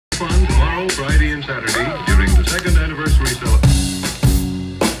tomorrow, Friday and Saturday, during the second anniversary celebration.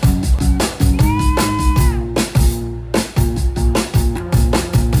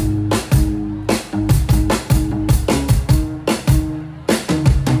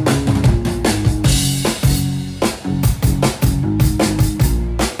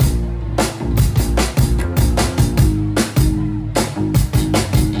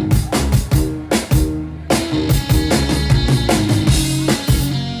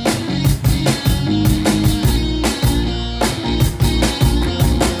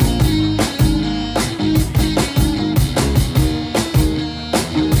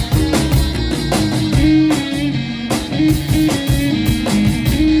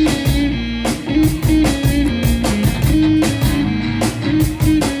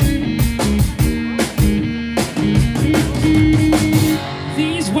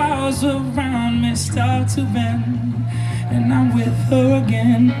 Around me start to bend, and I'm with her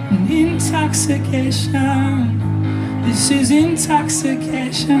again. Intoxication, this is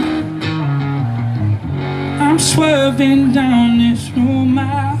intoxication. I'm swerving down this road,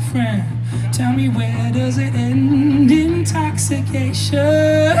 my friend. Tell me, where does it end? Intoxication,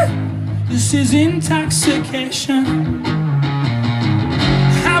 this is intoxication.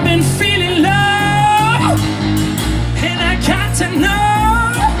 I've been feeling low, and I got to know,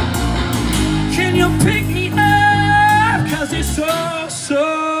 can you pick me up? Cause it's so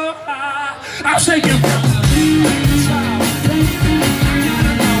high. I'm shaking from the top, baby. I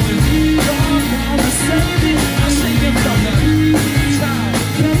gotta know if you're gonna save it. I'm shaking from the top,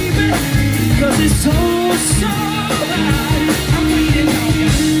 baby. Cause it's so high. I'm waiting on you.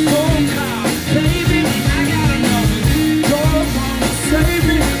 Phone call, baby. I gotta know if you're gonna save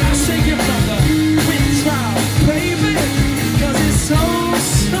it. I'm shaking from the withdrawal, baby. Cause it's so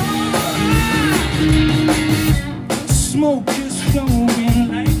smoke is flowing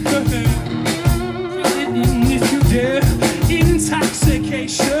like a if you dare.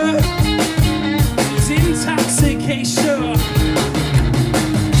 Intoxication is intoxication.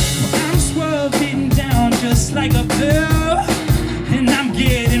 I'm swerving down just like a pill, and I'm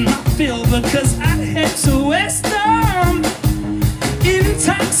getting my fill because I head to West Ham.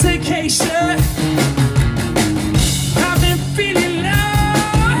 Intoxication. I've been feeling low,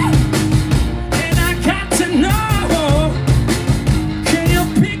 and I got to know, can you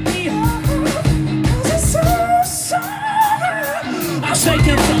pick me up? Cause it's so high. I'm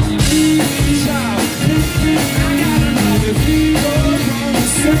shaking from the child. I gotta know if you're gonna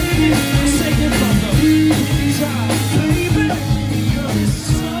save me. I'm shaking from the child, baby. Cause it's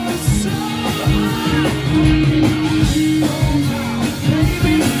so high.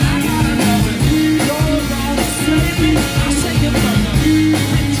 Baby, I gotta know if you're gonna save me. I'm shaking from the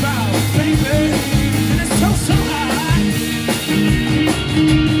child, baby. And it's so high.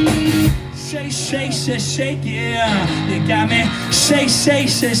 Shake, shake, shake, shake, yeah. You got me shake, shake,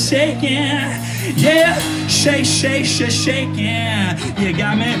 shake, shaking. Yeah, shake, shake, shake, shaking. You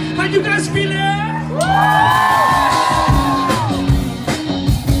got me. How you guys feeling?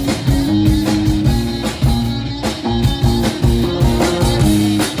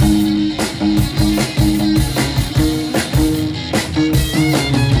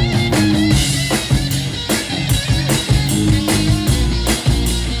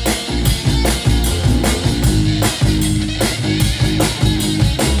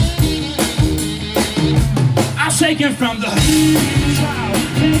 Shaking from the